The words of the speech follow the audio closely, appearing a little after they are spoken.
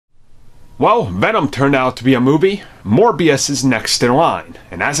Well, Venom turned out to be a movie. Morbius is next in line.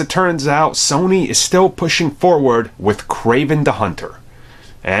 And as it turns out, Sony is still pushing forward with Kraven the Hunter.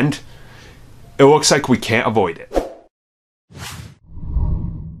 And it looks like we can't avoid it.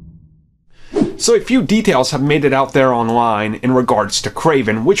 So a few details have made it out there online in regards to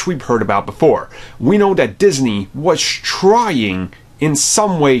Kraven, which we've heard about before. We know that Disney was trying in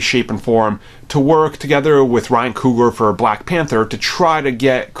some way, shape, and form to work together with Ryan Coogler for Black Panther to try to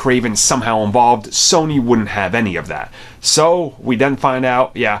get Kraven somehow involved. Sony wouldn't have any of that. So we then find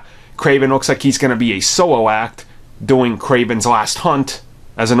out, yeah, Kraven looks like he's going to be a solo act doing Kraven's Last Hunt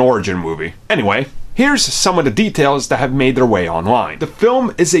as an origin movie. Anyway, here's some of the details that have made their way online. The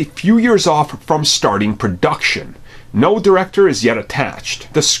film is a few years off from starting production. No director is yet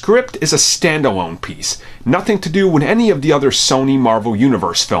attached. The script is a standalone piece, nothing to do with any of the other Sony Marvel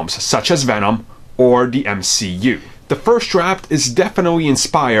Universe films, such as Venom or the MCU. The first draft is definitely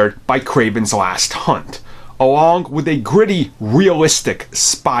inspired by Kraven's Last Hunt, along with a gritty, realistic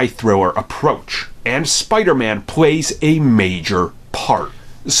spy thriller approach. And Spider-Man plays a major part.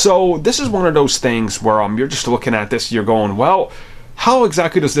 So this is one of those things where you're just looking at this, you're going, well, how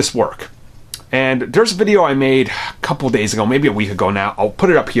exactly does this work? And there's a video I made a couple days ago, maybe a week ago now. I'll put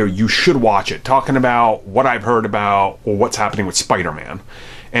it up here. You should watch it. Talking about what I've heard about or what's happening with Spider-Man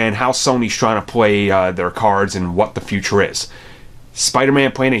and how Sony's trying to play their cards and what the future is.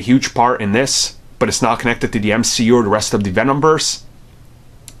 Spider-Man playing a huge part in this, but it's not connected to the MCU or the rest of the Venomverse.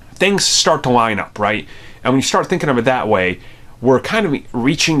 Things start to line up, right? And when you start thinking of it that way, we're kind of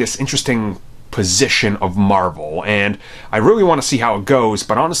reaching this interesting position of Marvel, and I really want to see how it goes,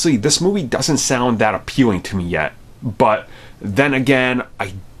 but honestly, this movie doesn't sound that appealing to me yet. But then again,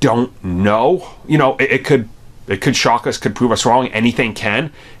 I don't know. You know, it could shock us, could prove us wrong. Anything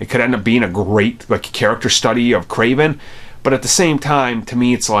can. It could end up being a great character study of Kraven, but at the same time, to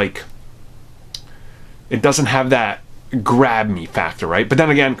me, it's like it doesn't have that grab me factor, right? But then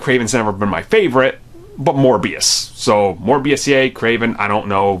again, Kraven's never been my favorite. But Morbius. So, Morbius, yay. Kraven, I don't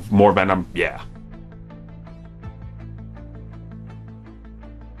know. More Venom, yeah.